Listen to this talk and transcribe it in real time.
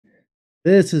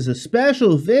This is a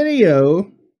special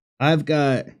video. I've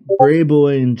got Gray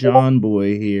Boy and John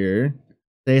Boy here.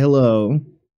 Say hello.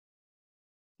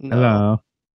 No.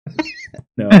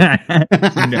 No.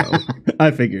 No. I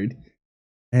figured.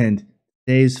 And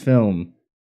today's film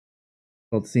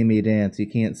called See Me Dance. You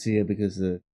can't see it because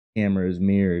the camera is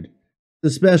mirrored.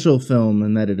 It's a special film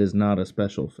in that it is not a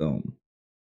special film.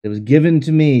 It was given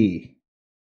to me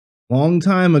a long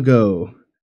time ago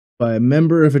by a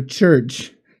member of a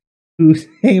church who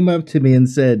came up to me and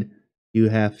said, "You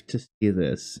have to see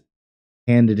this."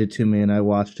 Handed it to me and I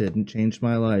watched it and changed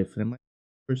my life. And my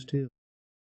first too.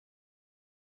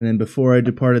 And then before I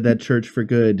departed that church for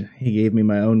good, he gave me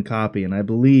my own copy. And I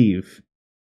believe,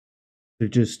 through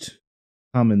just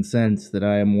common sense, that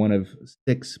I am one of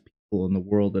 6 people in the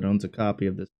world that owns a copy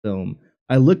of this film.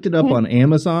 I looked it up on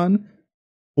Amazon.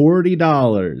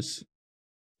 $40.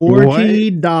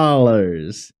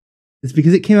 $40. It's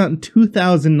because it came out in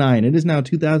 2009. It is now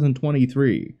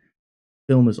 2023.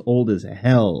 Film is old as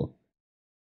hell.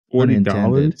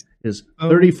 $40 is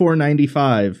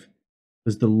 $34.95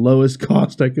 was the lowest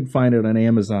cost I could find it on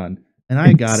Amazon, and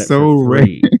I got it for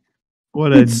free.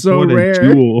 What a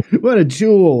jewel! What a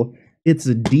jewel! It's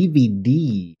a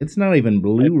DVD. It's not even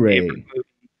Blu-ray.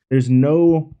 There's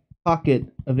no pocket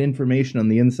of information on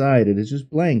the inside. It is just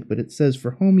blank, but it says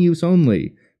for home use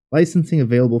only. Licensing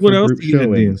available for group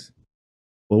showings.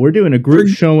 Well, we're doing a group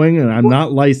showing, and I'm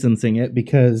not licensing it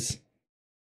because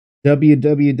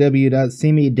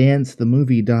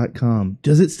www.seemedancethemovie.com.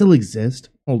 Does it still exist?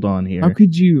 Hold on here. How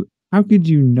could you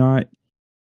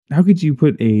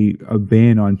put a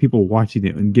ban on people watching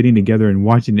it and getting together and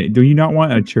watching it? Do you not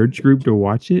want a church group to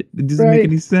watch it? It doesn't make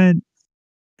any sense.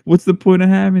 What's the point of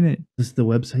having it? Does the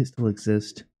website still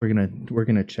exist? We're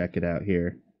gonna check it out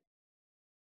here.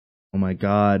 Oh my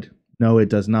god. No, it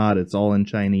does not. It's all in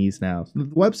Chinese now. The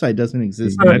website doesn't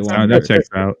exist any longer. That checks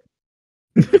out.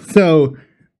 So,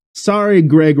 sorry,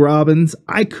 Greg Robbins.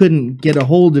 I couldn't get a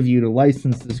hold of you to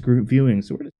license this group viewing,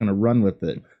 so we're just going to run with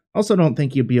it. Also, don't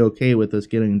think you'd be okay with us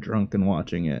getting drunk and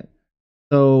watching it.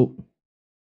 So,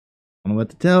 I don't know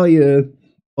what to tell you.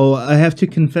 Oh, I have to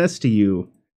confess to you.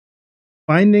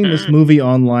 Finding this movie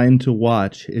online to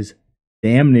watch is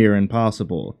damn near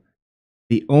impossible.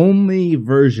 The only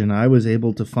version I was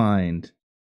able to find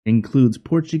includes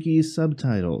Portuguese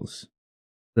subtitles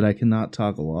that I cannot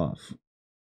toggle off.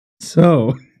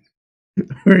 So,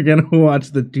 we're going to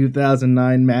watch the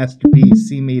 2009 masterpiece,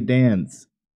 See Me Dance,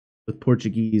 with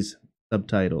Portuguese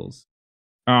subtitles.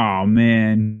 Oh,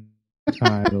 man.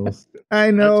 Titles.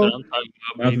 I know.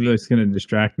 That's going to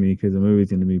distract me because the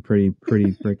movie's going to be pretty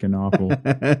freaking awful.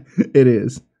 It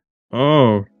is.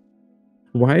 Oh.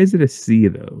 Why is it a C,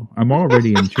 though? I'm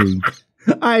already intrigued.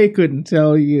 I couldn't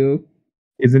tell you.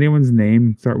 Is anyone's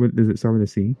name does it start with a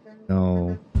C?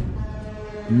 No.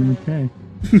 Okay.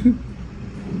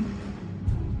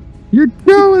 You're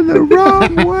going the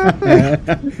wrong way.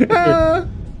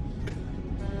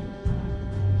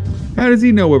 How does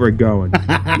he know where we're going?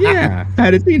 Yeah.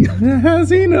 How does he know? How does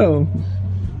he know?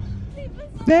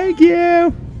 Thank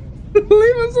you.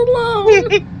 Leave us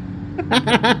alone.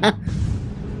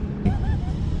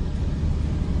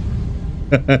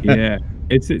 Yeah.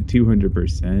 It's at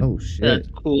 200%. Oh shit. That's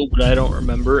cool, but I don't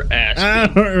remember asking. I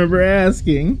don't remember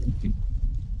asking.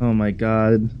 Oh my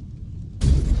god.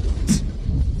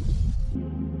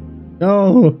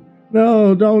 No,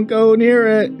 don't go near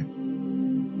it.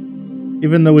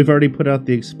 Even though we've already put out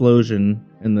the explosion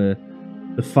and the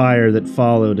fire that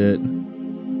followed it.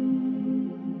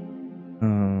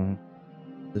 Oh,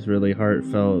 it's really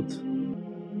heartfelt.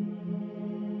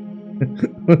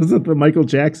 Was it the Michael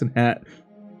Jackson hat?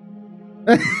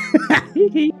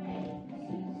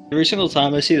 Every single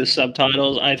time I see the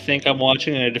subtitles, I think I'm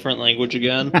watching in a different language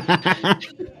again.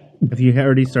 Have you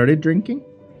already started drinking?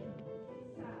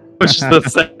 Which is the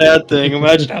sad thing.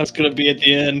 Imagine how it's going to be at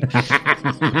the end.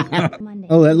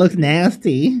 Oh, that looks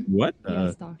nasty. What?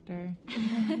 Yes, doctor.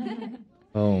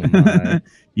 Oh my.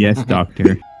 Yes,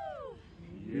 doctor.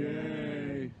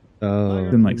 Oh.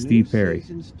 Looking like Steve Perry.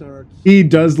 He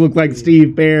does look like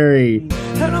Steve Perry.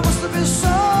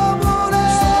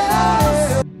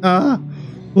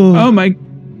 Oh my.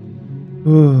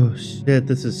 Oh shit,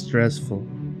 this is stressful.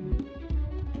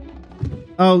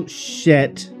 Oh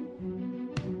shit.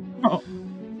 Oh.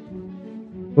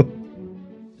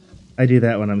 I do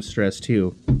that when I'm stressed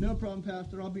too. No problem,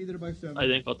 Pastor. I'll be there by 7. I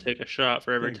think I'll take a shot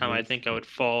for every time I think I would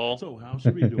fall. So, how's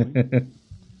she doing?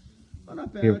 Oh,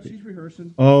 not bad. She's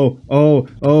rehearsing. Oh,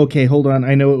 okay, hold on.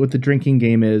 I know what the drinking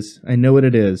game is. I know what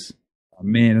it is. Oh,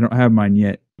 man, I don't have mine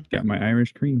yet. Got my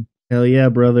Irish cream. Hell yeah,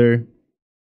 brother.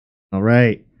 All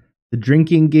right. The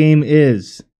drinking game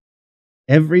is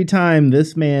Every time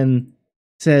this man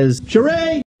says,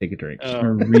 Sheree! take a drink.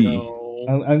 No.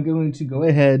 I'm going to go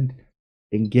ahead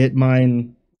and get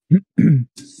mine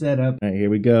set up. All right, here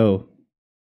we go.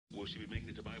 Will she be making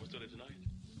it to Bible study tonight?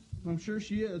 I'm sure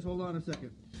she is. Hold on a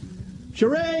second.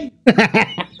 Sheree!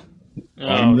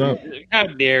 Oh, how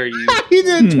dare you? He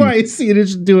did it twice. You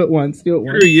just do it once. Do it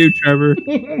once. Screw you, Trevor.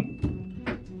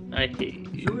 I hate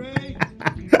you. Sheree!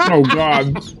 Oh,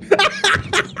 God.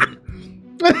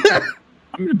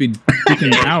 I'm going to be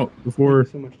freaking out before...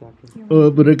 So much, doctor.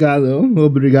 Obrigado.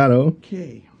 Obrigado.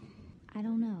 Okay. I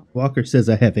don't know. Walker says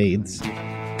I have AIDS.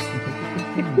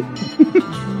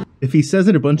 If he says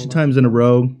it a bunch of times in a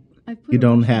row, you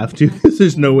don't have to.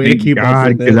 There's no way to Thank keep up God,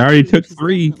 with because I it. already took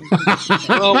 3.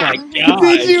 Oh my god.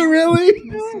 Did you really?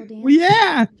 Can I still dance? Well,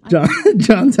 yeah.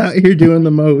 John's out here doing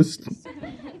the most.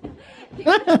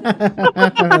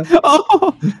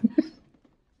 Oh.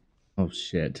 Oh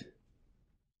shit.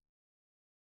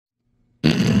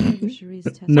 Cherie's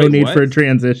test. No Wait, need what? for a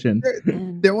transition.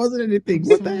 And There wasn't anything. I'm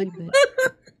What the sorry, heck? but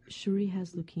Cherie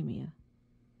has leukemia.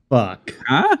 Fuck.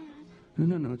 Huh?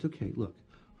 No, it's okay. Look.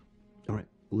 All right,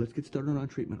 let's get started on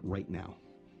treatment right now.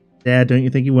 Dad, don't you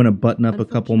think you want to button up a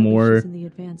couple Unfortunately, more? She's in the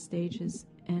advanced stages,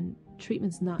 and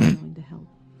treatment's not going to help.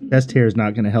 Chest hair is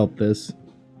not going to help this.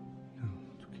 No,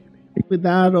 it's okay, baby.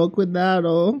 Cuidado,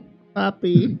 cuidado,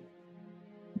 papi.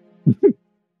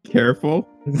 Careful.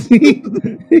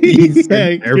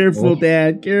 Yeah, Careful. careful,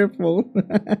 Dad, careful.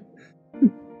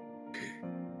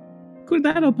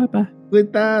 Cuidado, papa.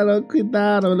 Cuidado,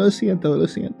 cuidado. Lo siento, lo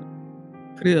siento.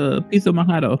 Piso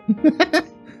mojado.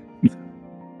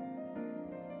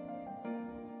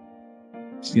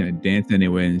 She's gonna dance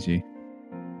anyway, isn't she?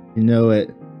 You know it.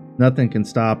 Nothing can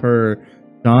stop her.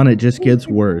 Don, it just gets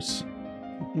worse.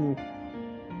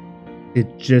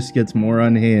 It just gets more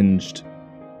unhinged.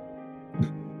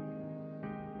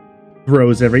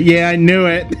 Throws every... Yeah, I knew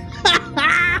it.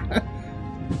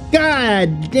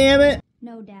 God damn it.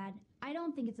 No, Dad. I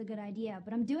don't think it's a good idea,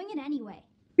 but I'm doing it anyway.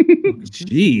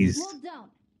 Jeez. Well,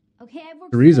 don't. Okay, I've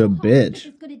worked She's so a hard to bitch. get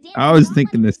this good at dancing. I was Not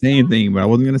thinking the letting same me thing, but I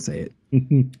wasn't gonna say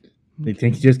it. They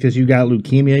think just because you got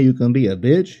leukemia, you can be a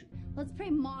bitch? stop. Let's pray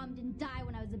Mom didn't die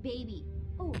when I was a baby.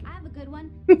 Oh, I have a good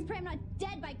one. Let's pray I'm not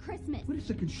dead by Christmas. Wait a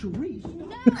second, Sheree. Stop.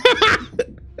 No!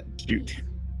 Shoot.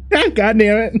 God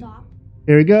damn it. Stop.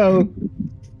 Here we go.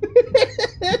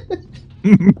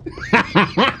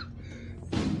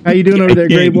 How you doing over there,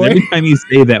 Gray Boy? Every time you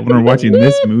say that when we're watching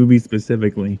this movie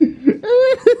specifically,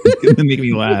 it's gonna make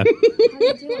me laugh. How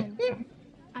you doing?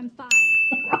 I'm fine.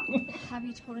 Have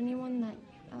you told anyone that?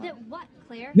 That what,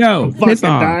 Claire? No, Fucking piss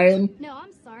off. dying. No,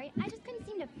 I'm sorry. I just couldn't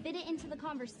seem to fit it into the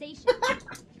conversation.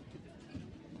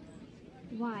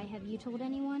 Why? Have you told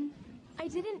anyone? I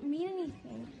didn't mean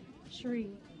anything. Cherie,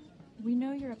 we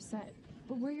know you're upset,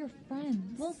 but we're your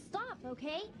friends. Well, stop,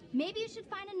 okay? Maybe you should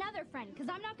find another friend, because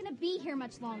I'm not going to be here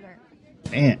much longer.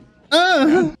 Man.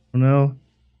 Oh no.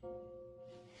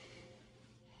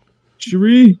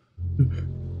 Cherie.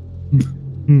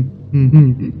 I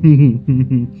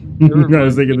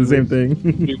was thinking the same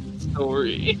thing.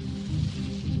 Story.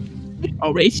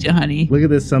 I'll race you, honey. Look at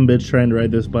this sumbitch trying to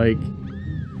ride this bike.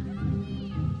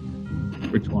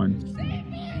 Which one?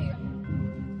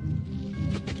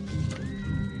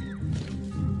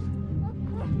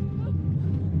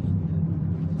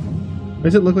 Why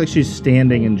does it look like she's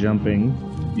standing and jumping?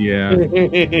 Yeah.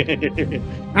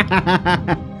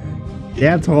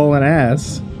 Dad's hauling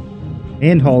ass.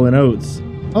 And hauling oats.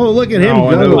 Oh, look at him Oh,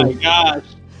 I go. know. Oh my gosh.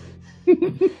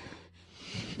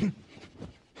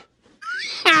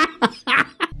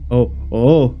 Oh,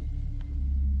 oh.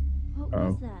 What Oh.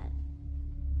 was that?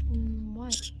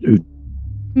 What? Dude.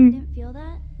 You didn't feel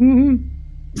that? Feel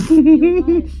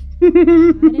what? I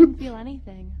didn't feel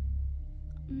anything.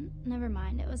 Never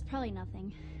mind. It was probably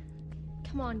nothing.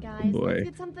 Come on, guys. Boy. Let's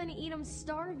get something to eat. I'm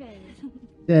starving.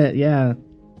 Yeah.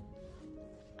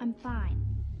 I'm fine.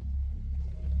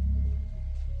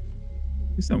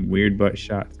 There's some weird butt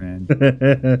shots, man.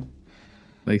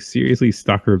 Like, seriously,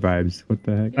 stalker vibes. What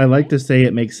the heck? I like to say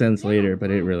it makes sense later,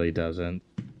 but it really doesn't.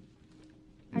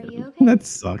 Are you okay? That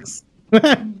sucks.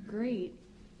 I'm great.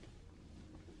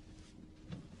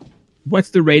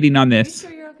 What's the rating on Are you this?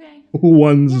 sure you're okay?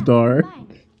 1 Yeah, star. I'm fine.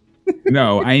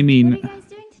 No, I What are you mean guys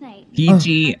doing tonight?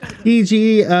 PG.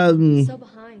 PG, So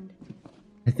behind.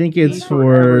 I think it's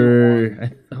for...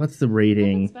 What's the Nothing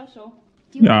rating? special.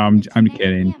 Do you No, want I'm to tonight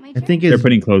kidding. with me at my I think church? They're it's...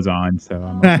 putting clothes on, so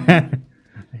I'm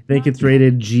I think it's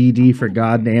rated GD for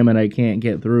goddamn it, I can't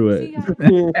get through See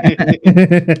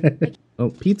it. ya. Oh,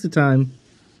 pizza time.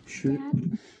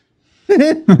 Dad,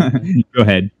 Go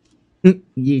ahead.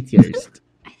 Yeet yours.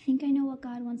 I think I know what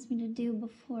God wants me to do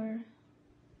before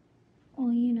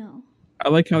Well, you know. I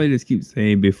like how they just keep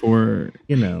saying before,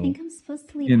 You I know, think I'm supposed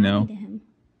to leave You Allie know. to him.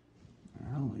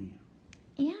 Allie.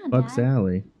 Yeah, fuck Dad.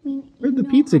 Sally. I mean, Where'd you the know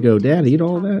pizza how go? many Dad, times eat we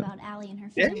all talk that. about Allie and her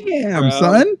family. damn, Bro.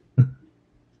 son.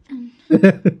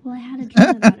 Well, I had a dream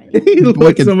about her. the He other Boy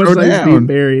looks can so much throw like down. Steve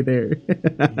Barry there.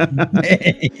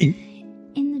 day.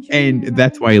 In the dream, we And were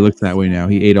that's riding why he a looks that way now.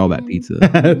 He ate all that and pizza.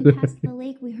 When we passed the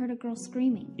lake, we heard a girl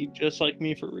screaming. He just like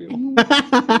me for real. And when we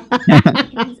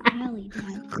it was Allie,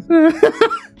 Dad.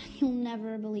 You'll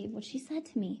never believe what she said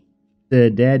to me.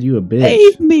 Said, Dad, you a bitch.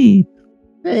 Save me.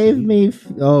 Save me.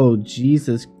 Oh,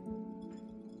 Jesus.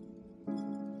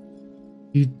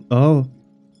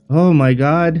 Oh my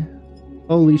God.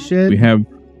 Holy shit. We have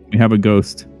a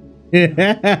ghost. Oh, It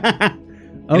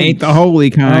ain't the holy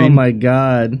kind. oh my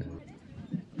God.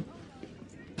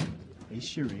 Hey,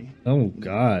 Cherie. Oh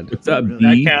God. What's up, That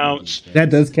B? counts. That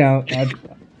does count.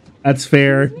 That's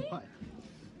fair.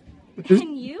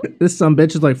 And you? This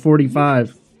sumbitch is like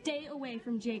 45. Stay away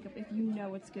from Jacob if you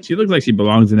know it's good. She looks like she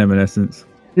belongs in Evanescence.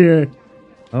 Here.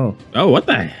 Oh. Oh, what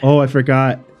the heck? Oh, I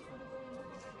forgot.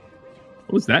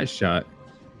 What was that shot?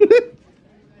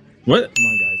 What? Come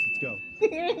on, guys, let's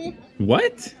go.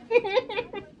 What?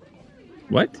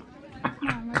 What? Come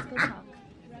on, let's go talk.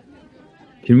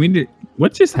 Can we do...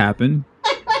 What just happened?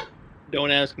 Don't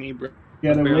ask me, bro.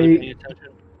 Gotta Barely paying wait. attention.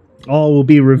 All will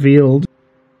be revealed.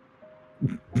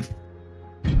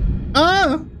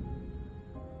 Ah!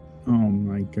 Oh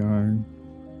my god.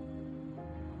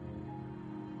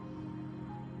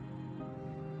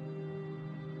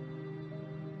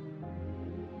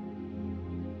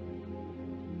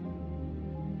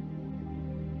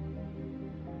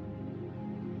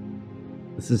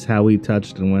 This is how we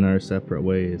touched and went our separate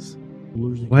ways.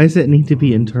 Why does it need to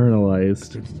be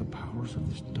internalized? Against the powers of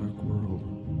this dark world.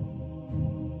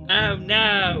 Oh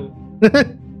no!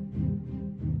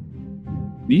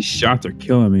 These shots are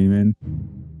killing me, man.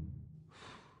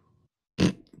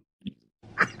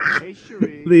 Hey,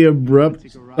 Cherie. The abrupt.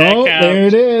 Take a ride. Oh, counts. there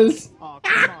it is. Oh,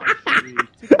 come on, Cherie.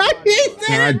 Take a ride He with us.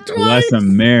 said God bless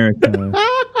America.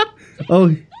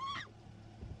 Oh,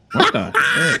 What the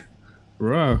heck?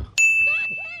 Bro.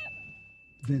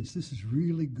 Vince, this is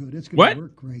really good. It's going What? to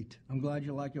work great. I'm glad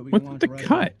you like it. We What's can with launch the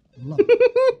right cut? away. Love it.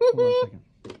 Hold on a second.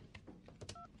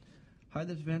 Hi,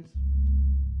 this is Vince.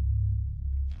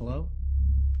 Hello?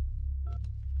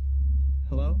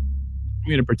 Hello? I'm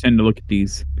gonna pretend to look at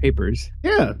these papers.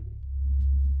 yeah.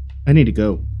 I need to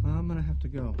go. I'm gonna have to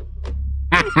go.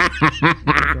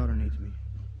 My daughter needs me.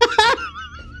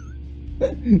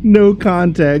 No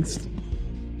context.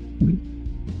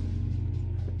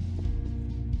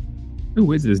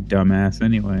 Who is this dumbass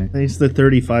anyway? He's the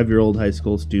 35-year-old high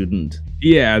school student.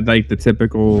 Yeah, like the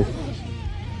typical.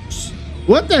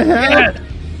 What the hell?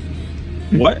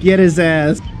 What? Get his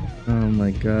ass. Oh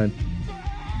my God.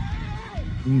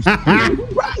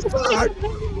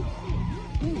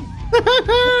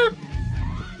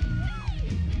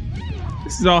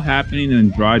 This is all happening in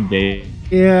broad day.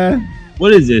 Yeah.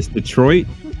 What is this, Detroit?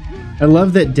 I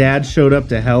love that Dad showed up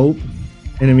to help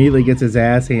and immediately gets his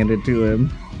ass handed to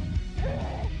him.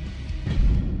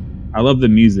 I love the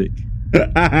music.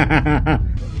 Dad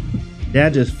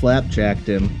just flapjacked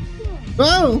him.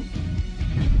 Oh!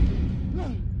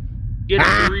 Get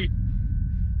free.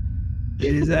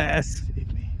 Get his ass.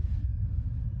 Save me.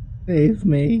 Save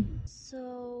me.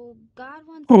 So, God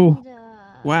wants Oh, me to...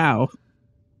 Wow.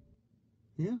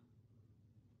 Yeah?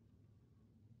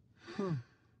 Huh.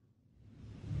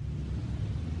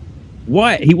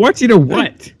 What? He wants you to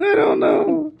what? I don't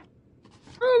know.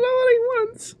 I don't know what he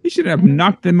wants. You should have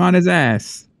knocked him on his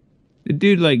ass. The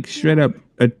dude, like, straight up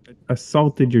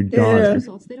assaulted your These daughter.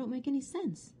 results, they don't make any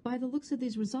sense. By the looks of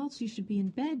these results, you should be in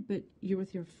bed, but you're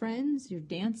with your friends, you're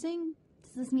dancing.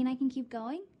 Does this mean I can keep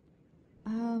going?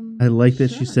 I like that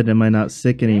she Sure. said, am I not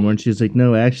sick anymore? And she's like,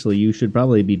 no, actually, you should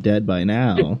probably be dead by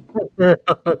now.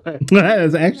 That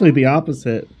is actually the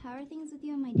opposite. How are things with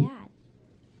you and my dad?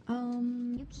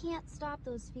 You can't stop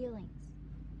those feelings.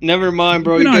 Never mind,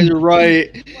 bro. Been You guys on- are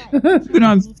right. What? Been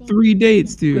on Anything? 3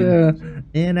 dates, dude.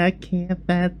 And I can't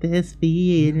fight this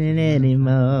feeling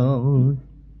anymore.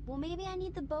 Well, maybe I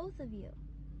need the both of you.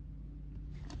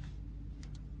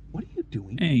 What are you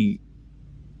doing? Hey,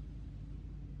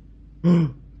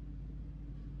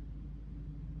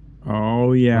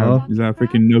 oh yeah, Oh. is that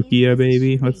freaking Nokia,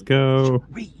 baby? Let's go.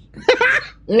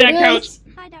 That counts.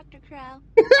 Hi, Dr. Crow.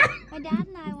 My dad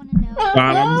and I want to know.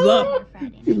 Bottoms up.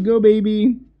 Here we go,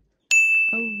 baby.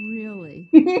 Oh, really?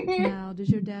 Now, does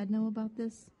your dad know about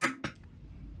this?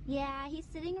 Yeah, he's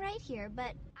sitting right here,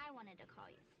 but I wanted to call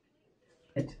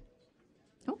you.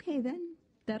 Okay, then.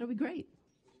 That'll be great.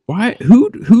 Why?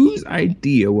 Whose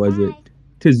idea was it? Bye.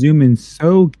 to zoom in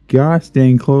so gosh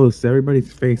dang close to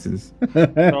everybody's faces.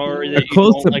 Sorry A that you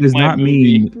close don't up like does my not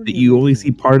movie. mean that you only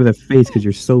see part of the face because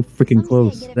you're so freaking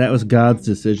close. That was God's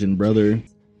decision, brother.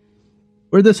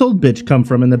 Where'd this old bitch come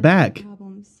from in the back?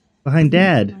 Behind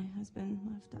Dad. My husband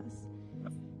left us.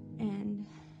 And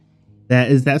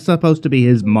Is that supposed to be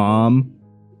his mom?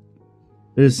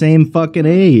 They're the same fucking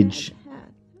age.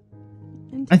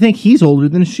 I think he's older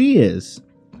than she is.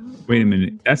 Wait a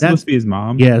minute. That's supposed to be his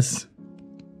mom? Yes.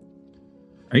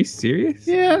 Are you serious?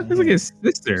 Yeah. That's like his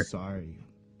sister. Sorry.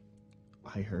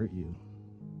 I hurt you.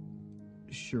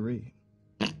 Cherie.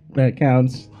 That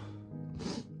counts.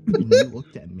 When you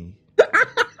looked at me,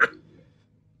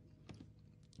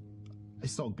 I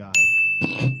saw God.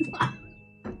 I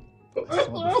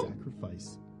saw the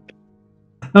sacrifice.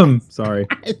 Sorry.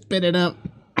 I spit it up.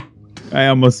 I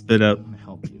almost spit up. I'm gonna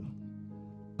help you.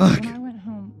 When I went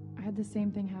home, I had the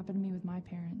same thing happen to me with my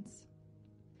parents.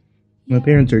 My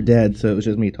parents are dead, so it was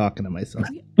just me talking to myself.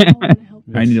 We all want to help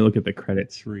I need to look at the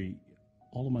credits. Cherie,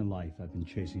 all of my life I've been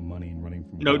chasing money and running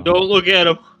from No, God. don't look at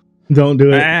him. Don't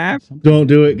do it. Ah, Don't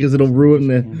do it because it'll ruin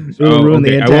the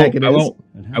okay. antagonist.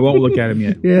 I won't look at him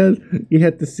yet. Yeah, you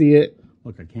have to see it.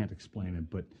 Look, I can't explain it,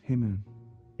 but Hey man,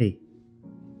 Hey,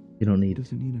 you don't need it.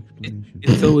 doesn't need explanation.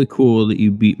 It's totally cool that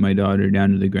you beat my daughter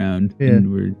down to the ground Yeah. and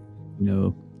we're,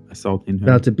 assaulting her.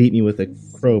 About to beat me with a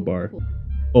crowbar.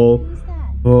 Oh, Who's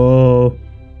that? oh,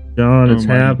 John, Oh it's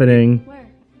my- happening. Where?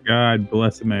 God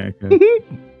bless America. There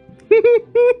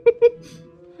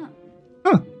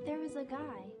was a guy.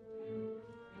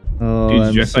 Oh, Dude's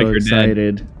I'm just so like your dad.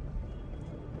 excited.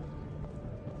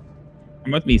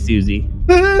 I'm with me, Susie.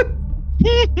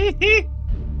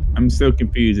 I'm so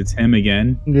confused. It's him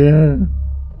again. Yeah.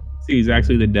 See, he's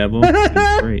actually the devil.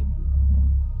 That's great.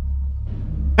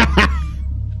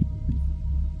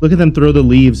 Look at them throw the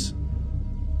leaves.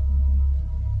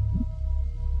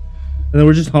 And then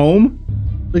we're just home?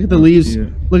 Look at the leaves. Yeah.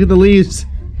 Look at the leaves.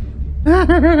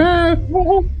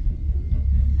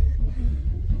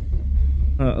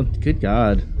 Oh, good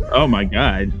God. Oh my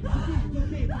God.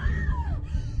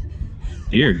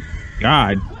 Dear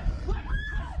God.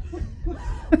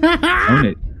 Own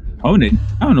it. Own it.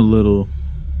 Own a little.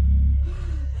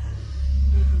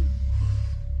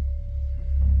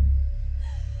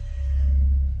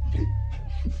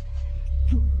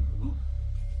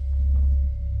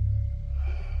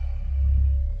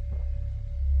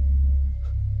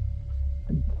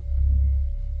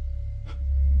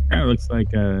 Kind of looks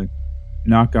like a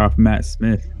knockoff Matt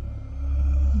Smith.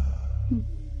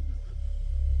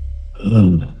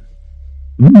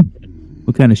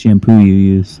 What kind of shampoo you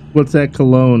use? What's that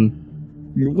cologne?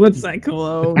 What's that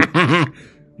cologne? I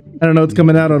don't know. It's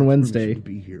coming out on Wednesday. To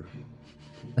be here.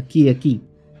 Aki.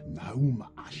 Nauma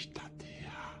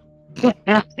ashtatea.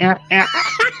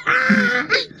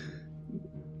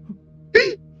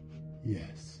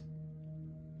 Yes,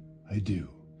 I do.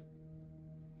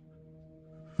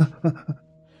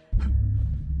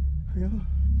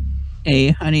 Hey,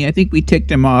 honey, I think we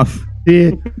ticked him off.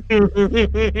 Yeah.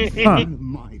 Huh.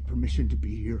 My permission to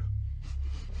be here.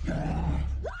 I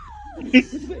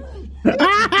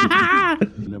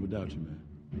never doubt you, man.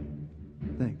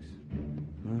 Thanks.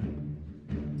 All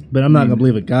right. But I'm not going to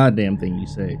believe a goddamn thing you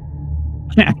say.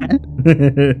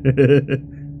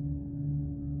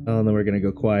 Oh, and then we're going to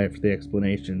go quiet for the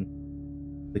explanation.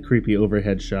 The creepy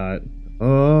overhead shot.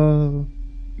 Oh.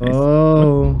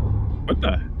 Oh. What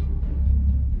the?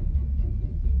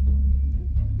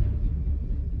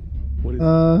 What is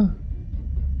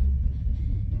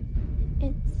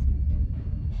It's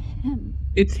him.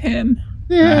 It's him.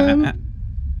 Yeah.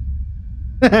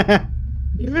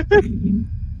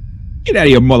 Get out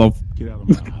of your mother. Get out of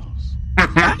my house.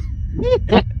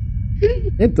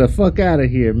 Get the fuck out of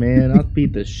here, man. I'll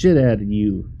beat the shit out of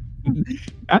you.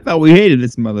 I thought we hated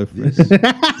this motherfucker.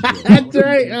 That's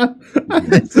right.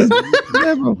 This is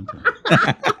devil.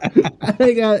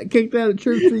 I got kicked out of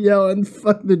church for yelling,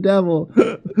 fuck the devil.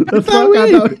 The fuck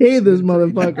I don't hate this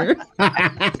motherfucker.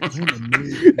 I'm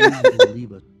amazed you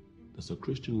believe it. There's a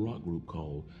Christian rock group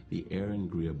called the Aaron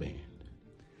Greer Band.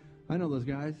 I know those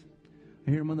guys.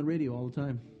 I hear them on the radio all the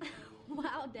time.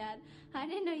 Wow, Dad. I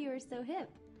didn't know you were so hip.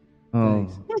 Oh.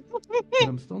 Thanks. But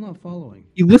I'm still not following.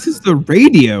 He listens to the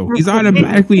radio. He's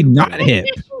automatically not hip.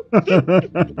 Get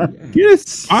a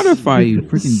Spotify, you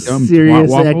freaking dumb Sirius twat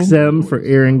waffle. XM for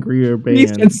Aaron Greer He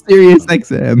Band. said Sirius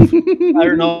XM. I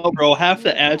don't know, bro. Half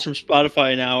the ads from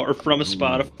Spotify now are from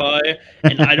Spotify,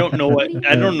 and I don't know what.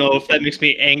 I don't know if that makes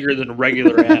me angrier than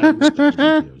regular ads.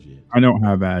 I don't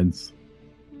have ads.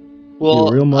 Well,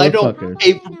 You're a real I don't motherfucker.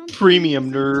 pay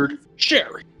premium, nerd.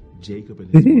 Sherry. Jacob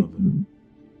and his mother.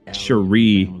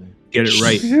 Cherie. Get it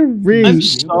right. I'm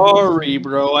sorry,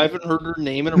 bro. I haven't heard her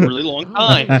name in a really long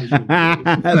time.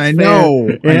 I know.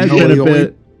 It has been a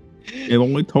bit. It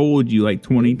only told you like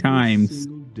 20 times.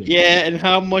 Yeah, and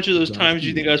how much of those times do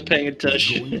you think I was paying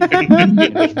attention?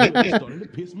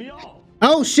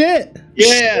 Oh shit!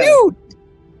 Yeah. Shoot!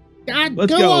 God,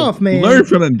 Let's go go. off, man. Learn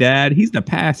from him, Dad. He's the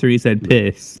pastor. He said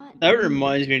piss. That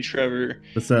reminds me, Trevor.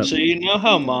 What's up? So you know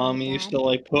how Mom used to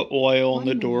like put oil on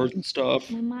the doors and stuff?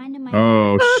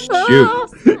 Oh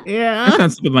shoot! Yeah. That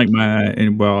sounds something like my.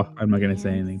 And well, I'm not gonna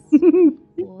say anything.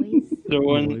 So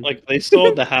when like they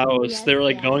sold the house, they were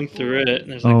like going through it,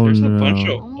 and there's like there's a bunch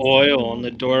of oil on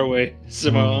the doorway.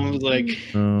 So my mom was like,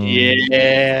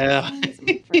 "Yeah."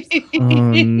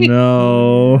 Oh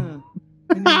no.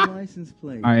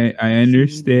 I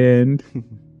understand the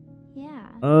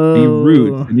Oh.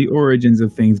 roots and the origins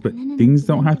of things, but things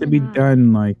don't have to be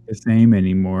done like the same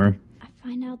anymore.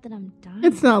 Find out that I'm dying.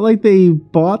 It's not like they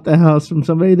bought the house from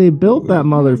somebody. They built that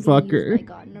motherfucker.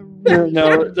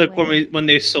 No, like when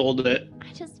they sold it.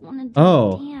 I just wanted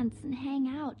Oh. dance and hang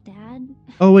out, Dad.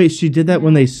 Oh wait, she did that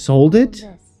when they sold it?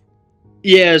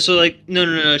 Yeah, so like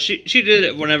no. She did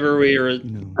it whenever we were.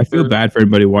 I feel bad for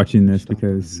everybody watching this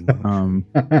because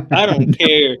I don't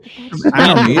care. I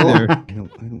don't either. I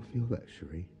don't feel that,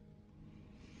 Cherie.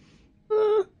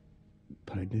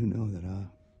 But I do know that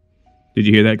Did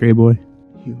you hear that, Gray Boy?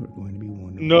 you are going to be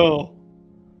wonderful. No.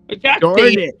 God Darn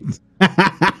dang it!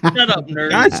 Shut up,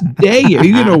 nerd. Gosh dang it! Are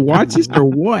you gonna watch this or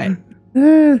what?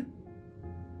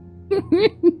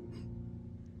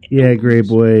 Yeah, Gray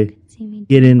Boy.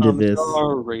 Get into I'm this.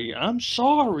 sorry. I'm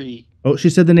sorry. Oh, she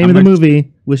said the name of the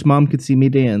movie. Wish Mom Could See Me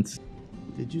Dance.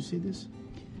 Did you see this?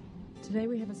 Today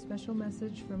we have a special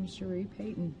message from Cherie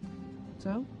Payton.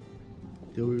 So?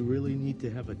 Do we really need to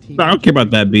have a team? I don't care about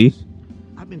that, B.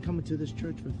 I've been coming to this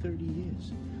church for 30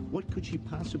 years. What could she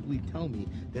possibly tell me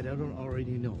that I don't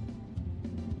already know?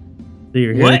 So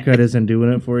your What? haircut isn't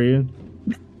doing it for you?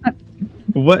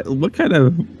 What kind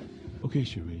of? Okay,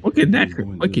 Cherie. What can that?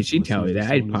 What can she tell me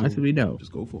that I possibly know?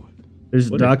 Just go for it.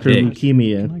 There's What a Dr. dick.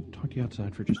 Leukemia. Can I talk to you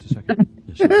outside for just a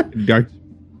second? Dark.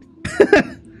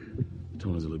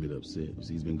 Tona's a little bit upset.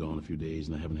 He's been gone a few days,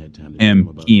 and I haven't had time to M.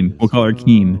 talk about Keem. this. We'll call her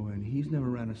Keem. Oh, and he's never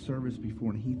ran a service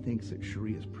before, and he thinks that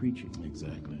Cherie is preaching.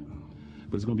 Exactly.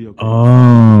 But it's gonna be okay.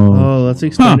 Oh, let's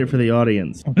explain it for the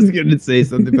audience. I was gonna say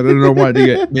something, but I don't know why to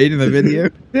get made in the video.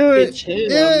 Do it. It's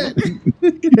him.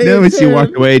 No, when she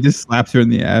walked away, just slaps her in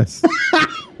the ass.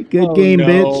 Good Oh, game,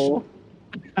 no.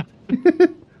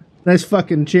 bitch. Nice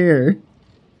fucking chair.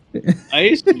 I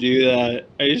used to do that.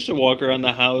 I used to walk around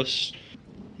the house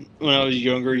when I was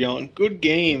younger, yelling, "Good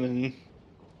game!" and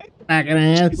Back in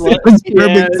ass. What? It was Yes.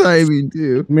 perfect timing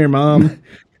too. Come here, Mom.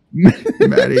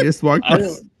 Maddie just walked I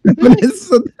past. I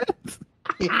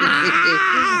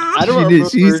don't She did.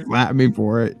 She remember slapped me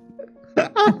for it.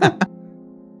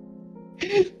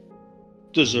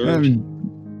 dessert.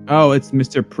 Oh, it's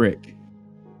Mr. Prick.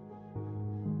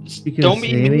 You can Don't say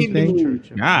be mean to anything? me.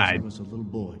 Church ever God. since I was a little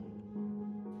boy.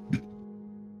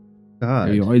 God.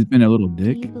 Have you always been a little Do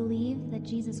you dick? believe that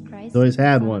Jesus Christ He's always is the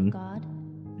had Son of one. God?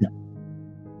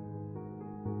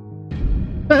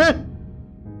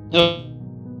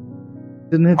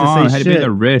 Didn't have to Oh, it say had to be shit.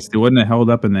 the wrist. It wasn't held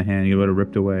up in the hand. You would have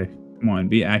ripped away. Come on,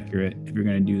 be accurate if you're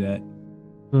gonna do that.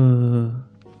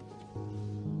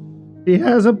 She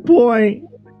has a point.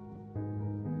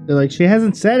 They're like, she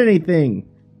hasn't said anything.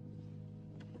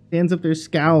 Stands up there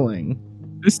scowling.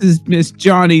 This is Miss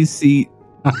Johnny's seat.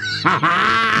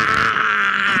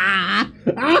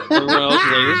 Everyone else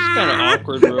is like, "This is kind of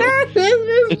awkward, bro."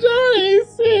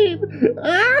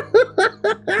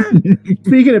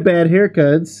 Speaking of bad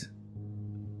haircuts.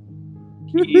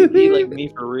 He like me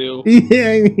for real.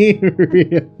 Yeah,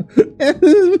 real.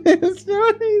 Miss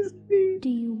Johnny's seat. Do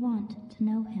you want to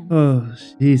know him? Oh,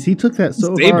 jeez. He took that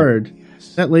so Stable. hard.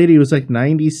 That lady was like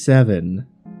 97.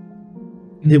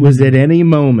 It was at any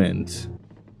moment.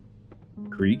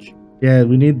 Creek. Yeah,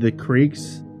 we need the creaks.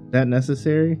 Is that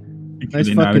necessary? Nice Could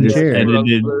they not fucking have just chair.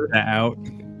 Edited that out.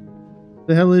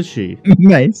 The hell is she?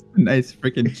 nice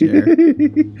freaking chair.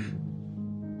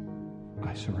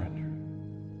 I surrender.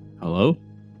 Hello?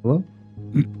 Hello?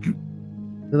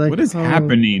 They're like, What is "Oh,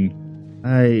 happening?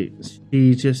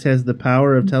 She just has the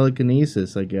power of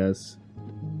telekinesis, I guess.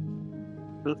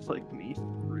 That's like me.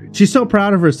 She's so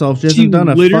proud of herself. She She hasn't done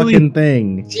a literally- fucking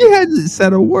thing. She hasn't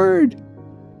said a word.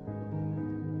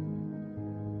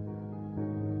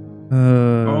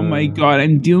 Oh my god,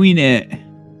 I'm doing it.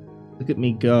 Look at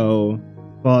me go.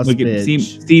 Boss Look bitch.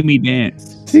 at see me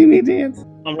dance. See me dance.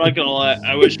 I'm not gonna lie.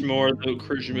 I wish more of the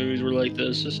Christian movies were like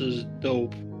this. This is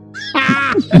dope.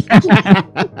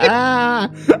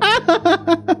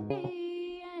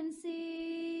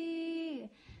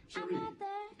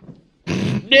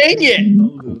 it!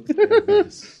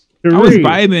 I was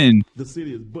vibing. The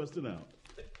city is busting out.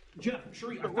 Jeff,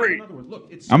 Sheree, I found another one. Look,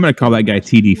 it's I'm gonna call that guy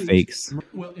TD Fakes.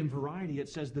 Well, in Variety, it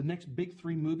says the next big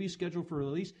 3 movies scheduled for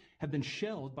release have been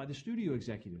shelved by the studio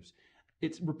executives.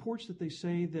 It's reports that they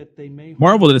say that they may.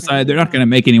 Marvel decided they're not gonna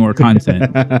make any more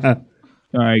content.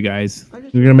 Sorry, guys.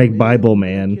 We're gonna make Bible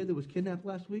Man. Kid that was kidnapped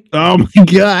last week. Oh my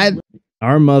god.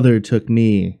 Our mother took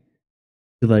me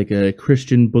to like a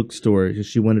Christian bookstore because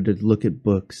she wanted to look at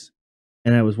books.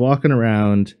 And I was walking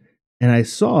around and I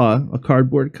saw a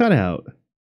cardboard cutout.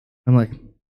 I'm like,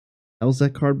 hell's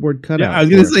that cardboard cutout? Yeah, I was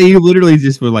gonna say you literally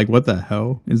just were like, what the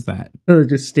hell is that? I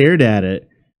just stared at it.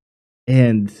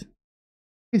 And what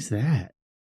is that?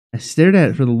 I stared at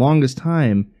it for the longest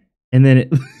time, and then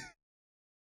it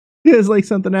it was like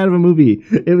something out of a movie.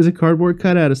 It was a cardboard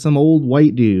cutout of some old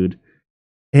white dude.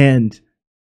 And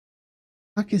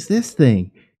fuck is this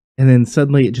thing? And then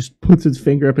suddenly it just puts its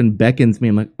finger up and beckons me.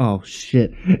 I'm like, oh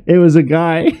shit. It was a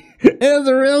guy. It was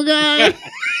a real guy.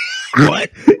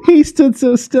 What? He stood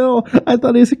so still. I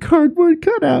thought he was a cardboard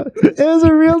cutout. It was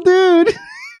a real dude.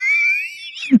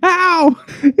 Ow!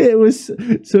 It was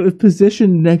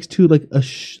positioned next to like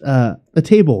a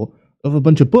table of a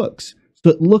bunch of books. So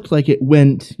it looked like it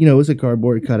went, it was a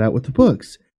cardboard cutout with the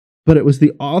books. But it was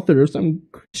the author of some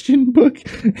Christian book.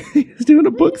 He was doing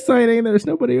a book signing. There's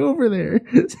nobody over there.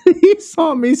 So he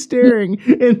saw me staring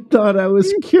and thought I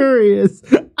was curious.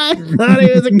 I thought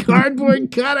it was a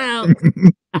cardboard cutout.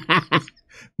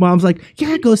 Mom's like,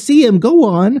 yeah, go see him. Go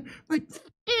on. Like,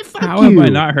 fuck How you. have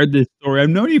I not heard this story? I've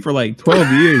known you for like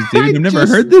 12 years, dude. I've never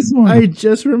heard this one. I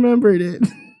just remembered it.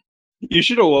 You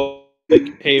should have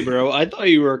like, hey, bro, I thought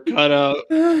you were cut out.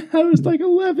 I was like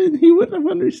 11. He wouldn't have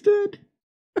understood.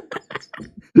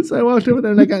 So I walked over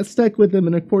there and I got stuck with him.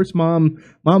 And of course, mom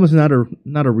was not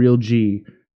a real G.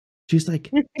 She's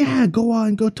like, yeah, go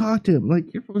on, go talk to him.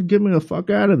 Like, you're supposed to get me the fuck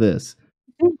out of this.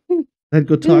 I'd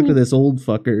go talk to this old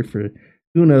fucker for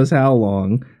who knows how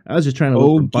long. I was just trying to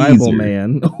look for Bible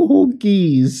Man. Old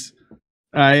geese.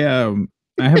 I have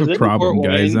a problem,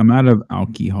 guys. I'm out of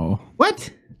alcohol. What?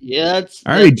 Yeah, it's.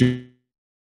 I already drank.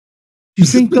 You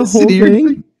think the whole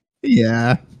thing?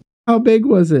 Yeah. How big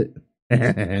was it?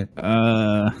 I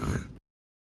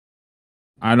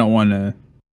don't want to.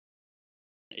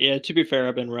 Yeah, to be fair,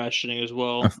 I've been rationing as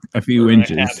well. A few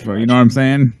inches, but you know what I'm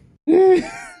saying?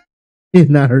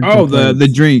 Not her. Oh, the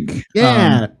drink.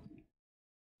 Yeah.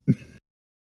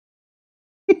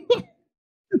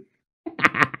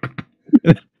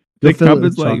 The cup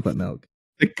is like chocolate milk.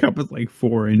 The cup is like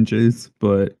 4 inches,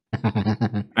 but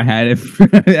I had it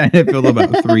filled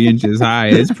about 3 inches high.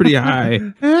 It's pretty high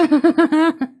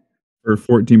for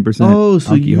 14%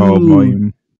 alcohol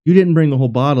volume. You didn't bring the whole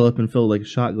bottle up and fill like a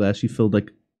shot glass. You filled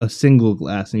like a single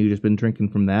glass, and you've just been drinking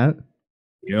from that.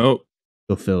 Yep.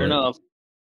 Go fill Fair it. enough.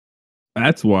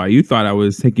 That's why you thought I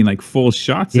was taking like full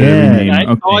shots. Yeah. At every name. I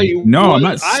Okay. thought you No, was. I'm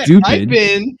not stupid.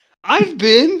 I've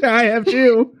been. I have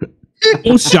too.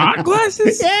 Full shot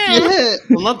glasses? Yeah.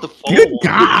 Well, not the full Good one.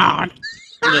 God.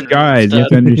 Guys, you have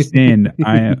to understand.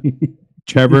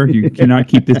 Trevor, you cannot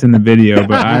keep this in the video,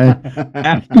 but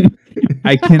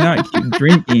I cannot keep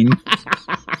drinking.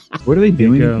 What are they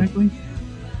doing exactly?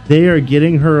 They are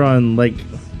getting her on like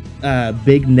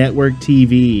big network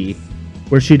TV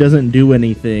where she doesn't do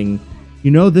anything.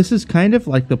 This is kind of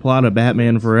like the plot of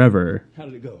Batman Forever. How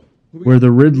did it go? Where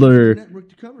the Riddler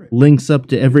links up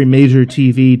to every major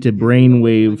TV to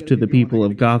brainwave to the people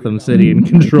of Gotham City and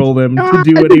control them to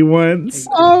do what he wants.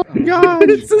 Oh God,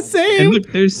 it's the same. And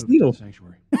look, there's Steel.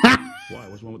 Why?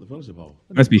 What's wrong with the fellowship hall?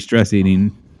 Must be stress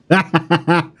eating. Baby!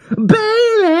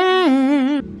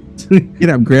 Get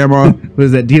up, Grandma.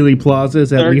 Was that Dealey Plaza? Is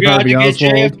that Lee Harvey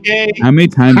Oswald? How many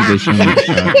times did they show me this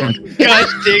shot?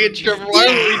 Gosh dang it, Trevor. Why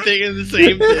are we thinking the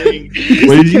same thing?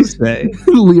 What did you say?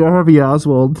 Lee Harvey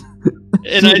Oswald.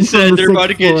 And I said they're about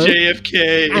to get floor.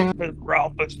 JFK.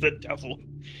 Ralph is the devil.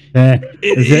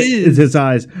 It's his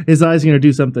eyes. His eyes are going to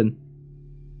do something.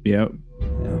 Yep.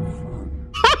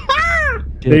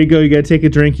 There you go. You got to take a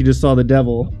drink. You just saw the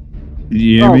devil. Did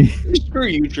you hear me? Screw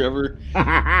you, Trevor.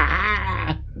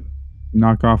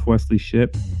 Knock off Wesley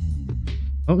Ship.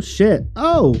 Oh, shit.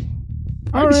 Oh.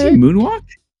 All Did she right. moonwalk?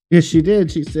 Yes, she did.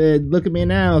 She said, look at me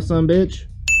now, son bitch.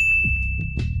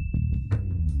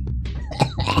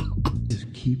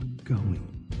 Just keep going,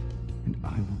 and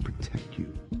I will protect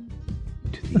you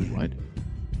to the end. What?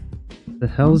 The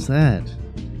hell's that?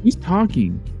 Who's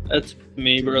talking? That's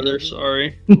me, brother.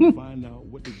 Sorry.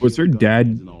 Was her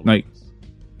dad like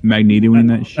Magneto in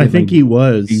that shit? I think like, he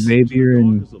was. Xavier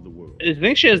and I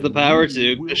think she has the power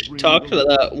to. 'Cause she talked to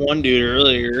that one dude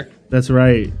earlier. That's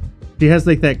right. She has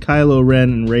like that Kylo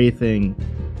Ren and Rey thing.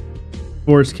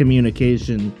 Forced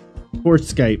communication.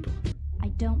 Forced Skype. I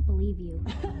don't believe you.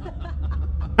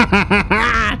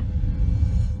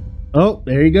 Oh,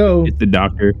 there you go. It's the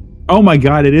doctor. Oh my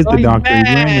God, it is the I'm doctor. He's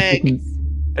wearing back. the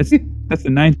freaking- that's the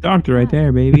 9th Doctor right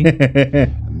there, baby.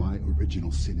 My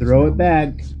original sin is Throw now it back.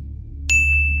 man's.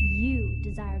 You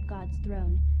desired God's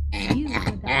throne. You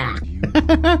rebelled. You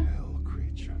hell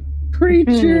creature.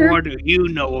 Creature. What do you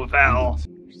know of Al?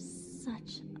 You're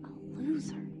such a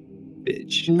loser.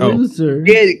 Bitch. Loser.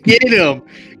 Get him!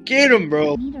 Get him,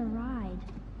 bro! I need a ride.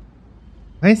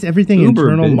 Why is everything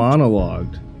Uber, internal bitch.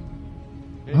 monologued?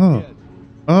 Hey, Oh. kid,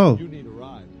 Oh. you need a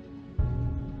ride.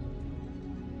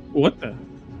 What the?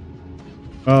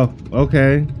 Oh,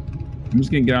 okay. I'm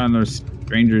just gonna get on their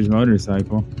stranger's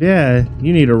motorcycle. Yeah,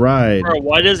 you need a ride. Bro,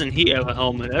 why doesn't he have a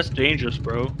helmet? That's dangerous,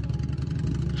 bro.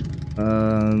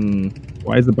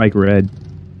 Why is the bike red?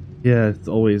 Yeah, it's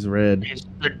always red. He's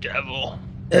the devil.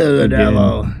 Oh, the Again.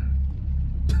 devil.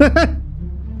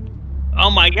 Oh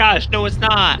my gosh, no it's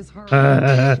not!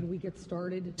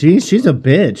 Geez, she's a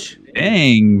bitch.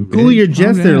 Dang. Cool bitch, your calm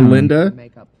jets there, down. Linda.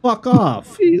 Fuck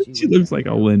off. She looks like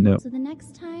a Linda. So the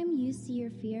next time you see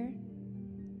your fear,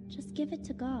 just give it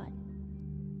to God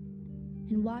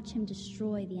and watch him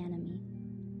destroy the enemy.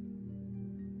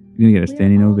 You're gonna get a We're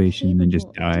standing all ovation and then just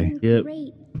capable of die. doing Yep.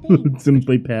 great things.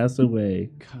 Simply pass away.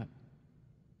 Cut.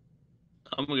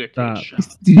 I'm gonna take Stop. a shot.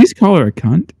 Did you just call her a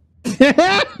cunt?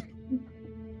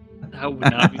 That would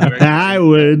not be very I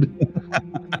would.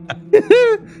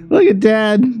 Look at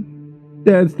Dad.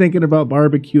 Dad's thinking about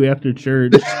barbecue after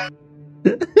church.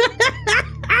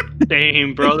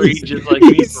 Damn, brother, he's just like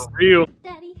me for real.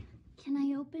 Daddy, can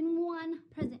I open one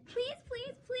present? Please,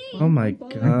 please, please. Oh my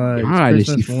God. it's God, is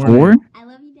she Christmas 4? morning. I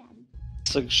love you, Daddy.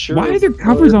 It's like, sure. Why are there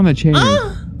covers on the chair?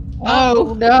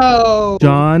 Oh no!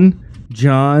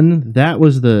 John, that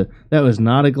was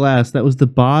not a glass. That was the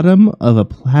bottom of a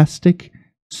plastic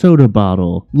soda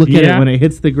bottle. Look at it Yeah. when it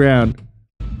hits the ground.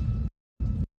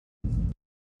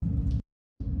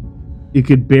 You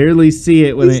could barely see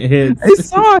it when it hits. I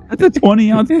saw it. That's a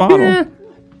 20-ounce bottle.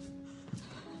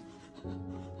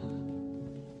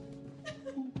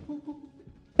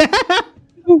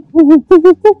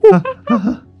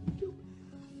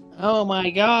 Oh my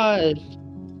god!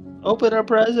 Open a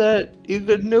present! You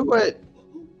could do it!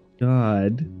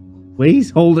 God. Way's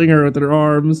holding her with her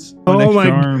arms. One Oh my,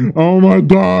 extra arm. oh my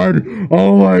God.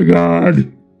 Oh my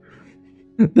God.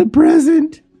 The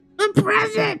present. The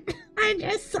present. I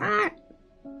just saw it.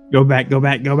 Go back, go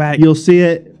back, go back. You'll see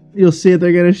it. You'll see it.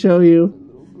 They're going to show you.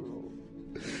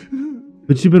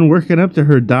 But you've been working up to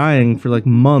her dying for like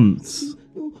months.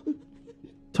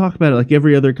 Talk about it like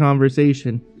every other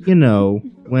conversation. You know,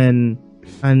 when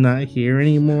I'm not here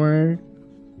anymore.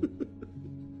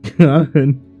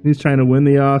 God, he's trying to win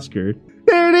the Oscar.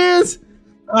 There it is.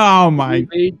 Oh my.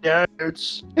 Hey,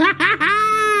 dance.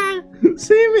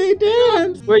 See me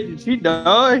dance. Wait, did she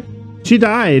die? She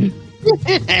died.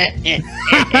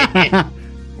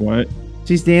 What?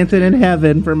 She's dancing in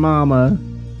heaven for Mama.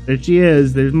 There she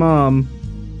is. There's Mom.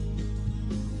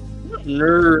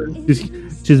 Nerd.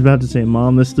 She's about to say,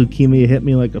 Mom, this leukemia hit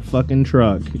me like a fucking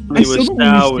truck. I still don't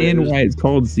understand why it's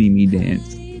called See Me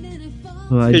Dance.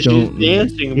 Well, I She's don't.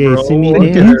 dancing, Yeah, bro. see me Look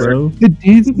at dance, her. bro. The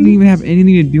dance doesn't even have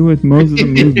anything to do with most of the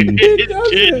movie. It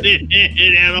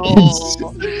at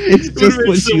all. It's It just would've what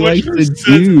made so she much likes more to sense if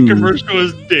the do. commercial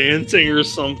was dancing or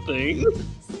something.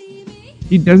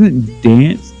 He doesn't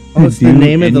dance. Oh, it's the do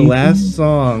name of the anything. last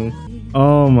song.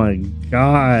 Oh my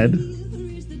God.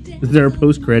 Is there a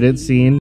post-credit scene?